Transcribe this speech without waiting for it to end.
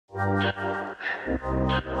I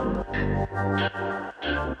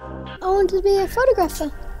want to be a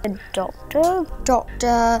photographer. A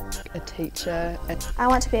doctor. A teacher. I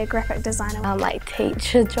want to be a graphic designer. My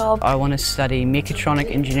teacher job. I want to study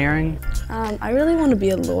mechatronic engineering. I really want to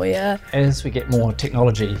be a lawyer. As we get more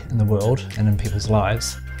technology in the world and in people's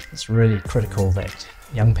lives, it's really critical that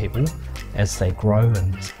young people, as they grow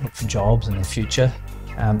and look for jobs in the future,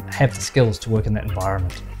 have the skills to work in that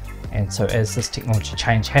environment. And so as this technology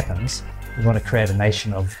change happens, we want to create a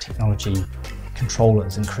nation of technology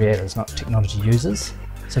controllers and creators, not technology users.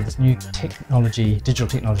 So this new digital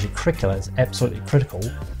technology curricula is absolutely critical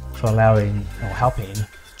for allowing or helping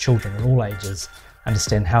children of all ages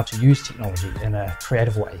understand how to use technology in a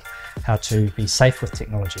creative way, how to be safe with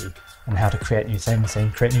technology, and how to create new things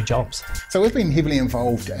and create new jobs. So we've been heavily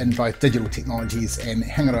involved in both Digital Technologies and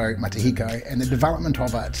Hangarau Matihiko and the development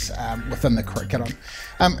of it within the curriculum.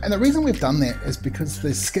 And the reason we've done that is because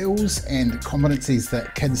the skills and competencies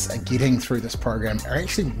that kids are getting through this program are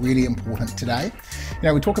actually really important today. You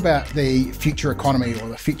know, we talk about the future economy or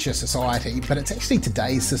the future society, but it's actually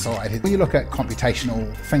today's society. When you look at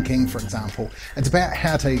computational thinking, for example, it's about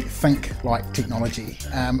how to think like technology.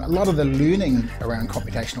 A lot of the learning around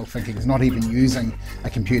computational thinking is not even using a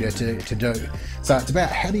computer to do. So it's about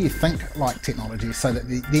how do you think like technology so that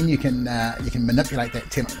then you can manipulate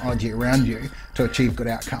that technology around you to achieve good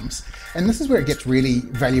outcomes. And this is where it gets really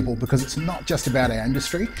valuable because it's not just about our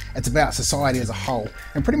industry, it's about society as a whole.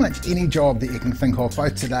 And pretty much any job that you can think of,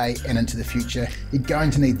 both today and into the future, you're going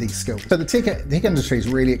to need these skills. So the tech industry is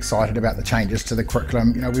really excited about the changes to the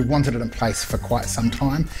curriculum. You know, we've wanted it in place for quite some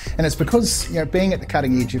time. And it's because, you know, being at the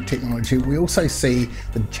cutting edge of technology, we also see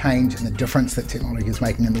the change and the difference that technology is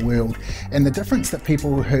making in the world. And the difference that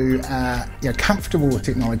people who are, you know, comfortable with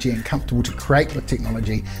technology and comfortable to create with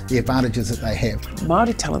technology, the advantages that they have.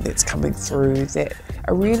 Māori talent that's coming through that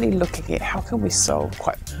are really looking at how can we solve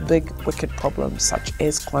quite big, wicked problems such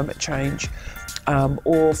as climate change,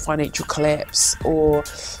 or financial collapse, or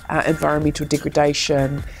environmental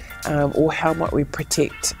degradation, or how might we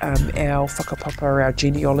protect our whakapapa, our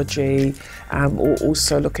genealogy, or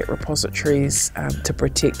also look at repositories to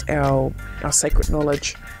protect our sacred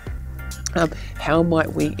knowledge. How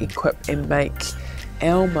might we equip and make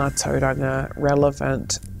our mātauranga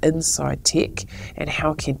relevant inside tech, and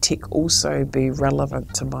how can tech also be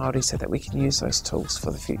relevant to Māori so that we can use those tools for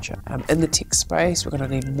the future. In the tech space, we're going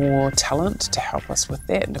to need more talent to help us with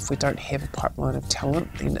that, and if we don't have a pipeline of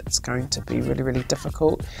talent, then it's going to be really, really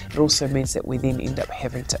difficult. It also means that we then end up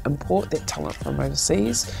having to import that talent from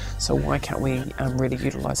overseas, so why can't we really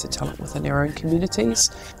utilise the talent within our own communities?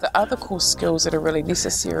 The other core skills that are really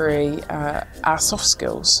necessary are soft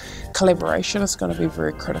skills. Collaboration is going to be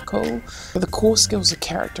very critical, but the core skills of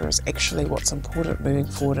character is actually what's important moving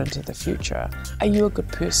forward into the future. Are you a good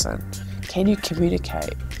person? Can you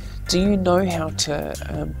communicate? Do you know how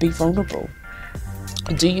to be vulnerable?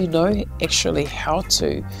 Do you know actually how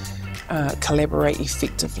to collaborate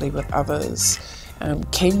effectively with others?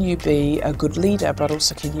 Can you be a good leader, but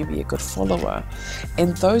also can you be a good follower?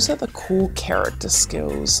 And those are the core character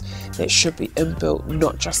skills that should be inbuilt,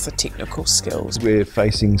 not just the technical skills. We're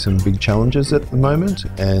facing some big challenges at the moment,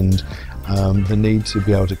 and the need to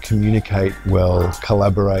be able to communicate well,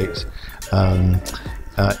 collaborate,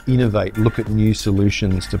 innovate, look at new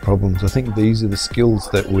solutions to problems. I think these are the skills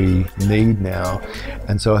that we need now,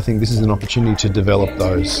 and so I think this is an opportunity to develop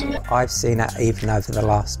those. I've seen it even over the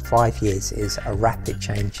last 5 years is a rapid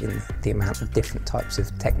change in the amount of different types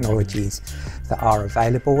of technologies that are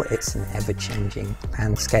available. It's an ever-changing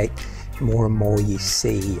landscape. More and more you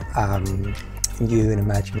see new and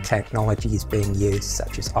emerging technologies being used,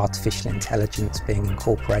 such as artificial intelligence being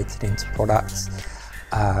incorporated into products.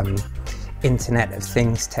 Internet of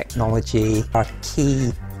Things technology are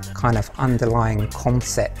key kind of underlying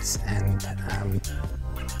concepts and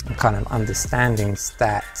kind of understandings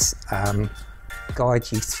that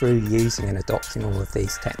guide you through using and adopting all of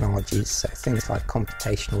these technologies. So things like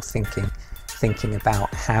computational thinking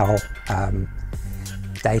about how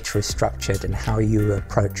data is structured and how you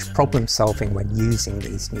approach problem solving when using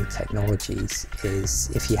these new technologies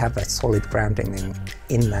is, if you have a solid grounding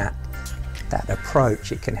in that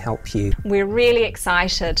approach, it can help you. We're really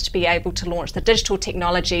excited to be able to launch the Digital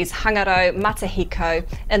Technologies Hangarau Matihiko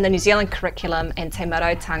in the New Zealand curriculum and Te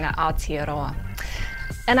Marautanga Aotearoa.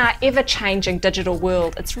 In our ever-changing digital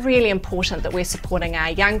world, it's really important that we're supporting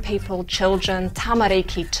our young people, children,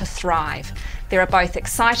 tamariki to thrive. There are both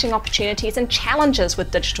exciting opportunities and challenges with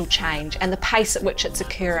digital change and the pace at which it's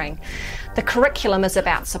occurring. The curriculum is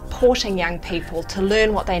about supporting young people to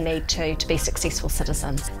learn what they need to be successful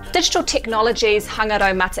citizens. Digital Technologies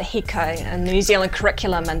Hangarau Matihiko and the New Zealand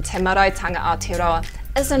curriculum in Te Marautanga Aotearoa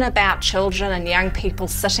isn't about children and young people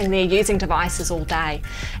sitting there using devices all day.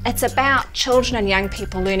 It's about children and young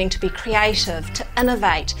people learning to be creative, to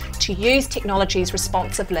innovate, to use technologies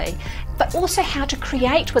responsibly, but also how to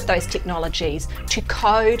create with those technologies, to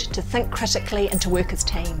code, to think critically and to work as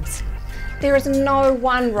teams. There is no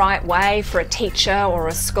one right way for a teacher or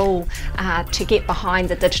a school to get behind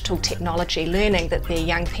the digital technology learning that their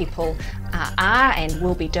young people are and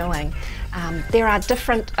will be doing. There are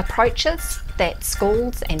different approaches that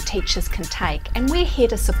schools and teachers can take, and we're here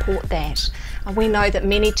to support that. We know that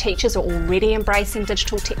many teachers are already embracing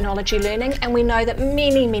digital technology learning, and we know that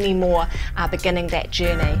many more are beginning that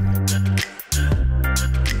journey.